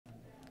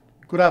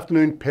Good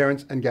afternoon,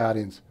 parents and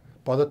guardians.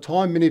 By the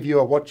time many of you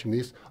are watching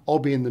this, I'll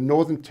be in the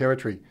Northern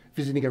Territory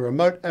visiting a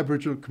remote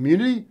Aboriginal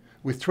community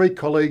with 3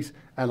 colleagues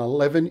and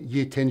 11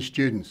 Year 10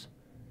 students.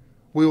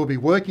 We will be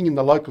working in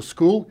the local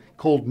school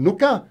called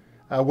Nooka,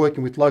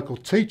 working with local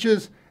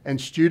teachers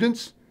and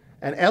students,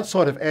 and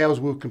outside of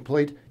hours we'll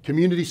complete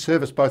community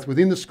service both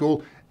within the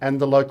school and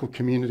the local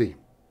community.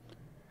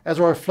 As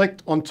I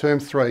reflect on Term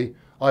 3,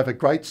 I have a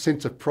great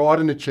sense of pride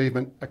and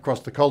achievement across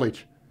the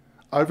college.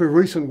 Over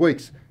recent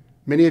weeks,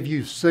 many of you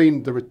have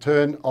seen the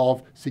return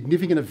of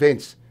significant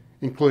events,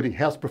 including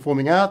House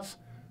Performing Arts,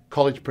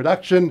 College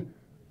Production,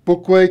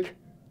 Book Week,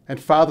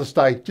 and Father's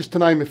Day, just to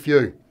name a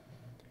few.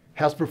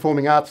 House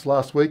Performing Arts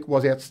last week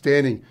was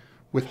outstanding,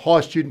 with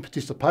high student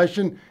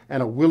participation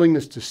and a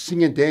willingness to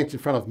sing and dance in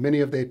front of many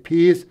of their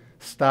peers,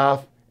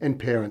 staff, and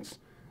parents.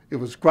 It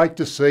was great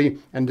to see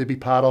and to be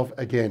part of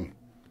again.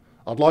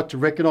 I'd like to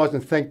recognise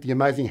and thank the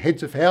amazing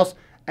heads of house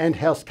and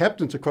house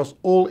captains across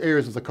all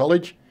areas of the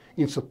college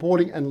in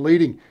supporting and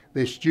leading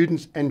their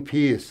students and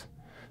peers.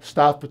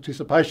 Staff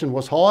participation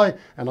was high,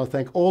 and I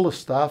thank all the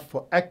staff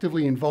for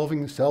actively involving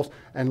themselves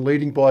and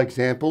leading by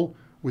example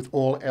with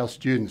all our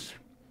students.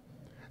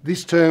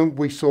 This term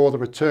we saw the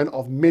return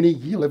of many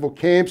year level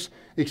camps,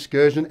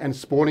 excursion and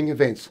sporting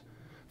events.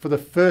 For the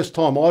first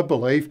time, I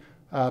believe,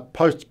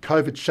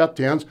 post-COVID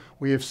shutdowns,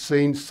 we have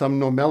seen some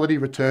normality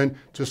return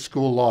to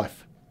school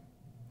life.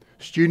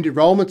 Student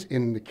enrolments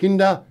in the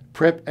Kinder,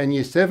 Prep and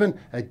Year 7,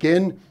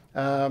 again,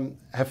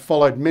 have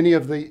followed many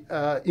of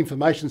the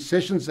information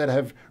sessions that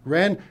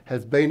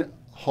have been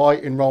high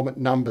enrolment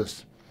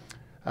numbers.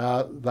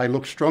 They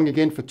look strong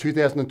again for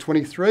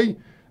 2023,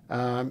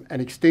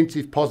 and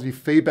extensive positive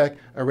feedback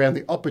around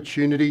the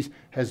opportunities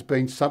has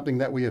been something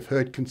that we have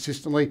heard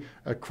consistently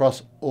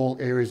across all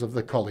areas of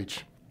the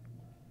college.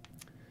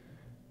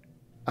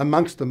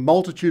 Amongst the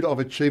multitude of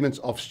achievements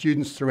of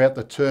students throughout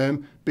the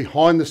term,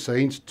 behind the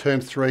scenes,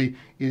 Term 3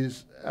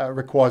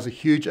 requires a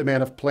huge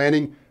amount of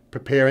planning,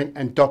 preparing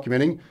and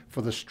documenting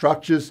for the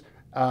structures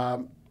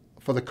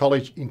for the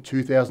college in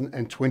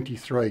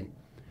 2023.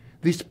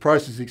 This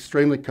process is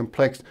extremely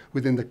complex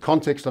within the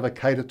context of a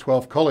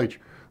K-12 college,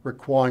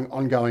 requiring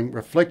ongoing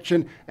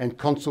reflection and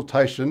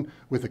consultation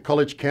with the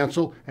College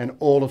Council and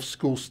all of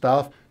school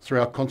staff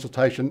through our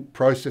consultation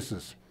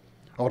processes.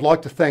 I would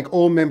like to thank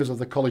all members of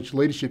the college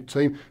leadership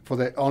team for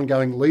their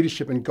ongoing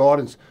leadership and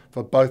guidance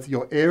for both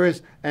your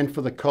areas and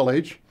for the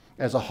college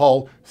as a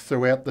whole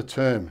throughout the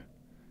term.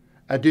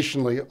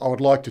 Additionally, I would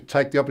like to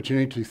take the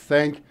opportunity to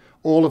thank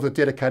all of the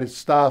dedicated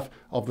staff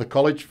of the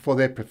college for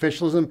their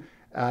professionalism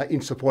in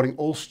supporting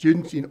all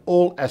students in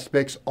all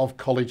aspects of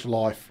college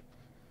life.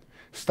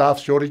 Staff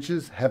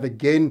shortages have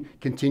again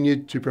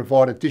continued to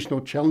provide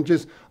additional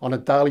challenges on a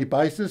daily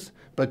basis,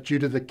 but due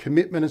to the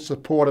commitment and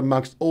support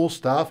amongst all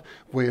staff,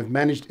 we have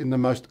managed in the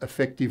most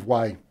effective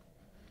way.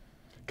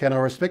 Can I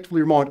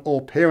respectfully remind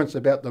all parents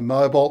about the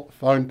mobile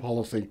phone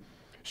policy?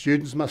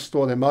 Students must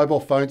store their mobile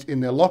phones in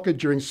their locker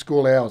during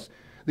school hours.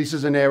 This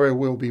is an area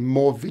we'll be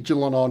more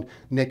vigilant on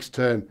next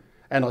term,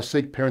 and I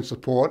seek parent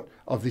support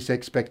of this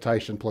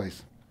expectation,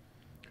 please.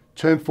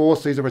 Term 4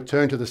 sees a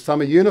return to the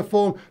summer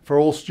uniform for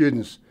all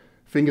students.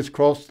 Fingers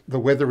crossed the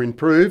weather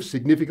improves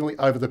significantly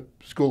over the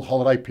school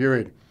holiday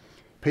period.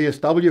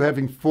 PSW have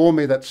informed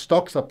me that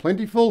stocks are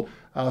plentiful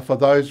for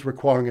those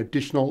requiring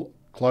additional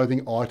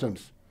clothing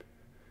items.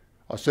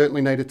 I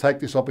certainly need to take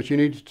this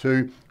opportunity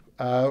to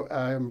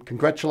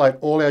congratulate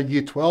all our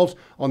Year 12s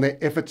on their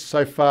efforts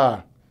so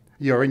far.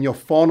 You're in your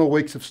final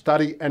weeks of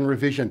study and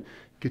revision.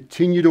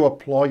 Continue to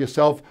apply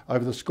yourself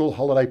over the school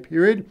holiday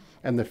period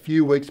and the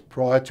few weeks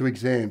prior to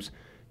exams.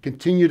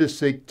 Continue to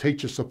seek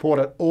teacher support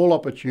at all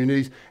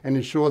opportunities and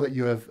ensure that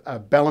you have a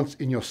balance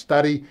in your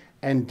study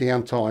and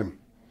downtime.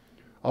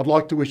 I'd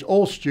like to wish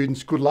all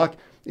students good luck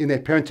in their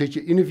parent-teacher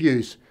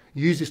interviews.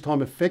 Use this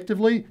time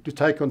effectively to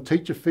take on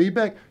teacher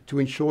feedback to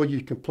ensure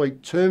you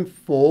complete Term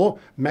 4,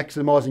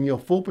 maximising your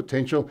full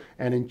potential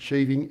and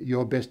achieving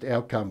your best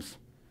outcomes.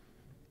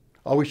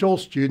 I wish all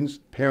students,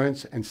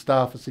 parents and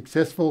staff a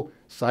successful,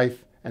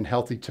 safe and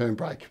healthy term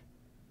break.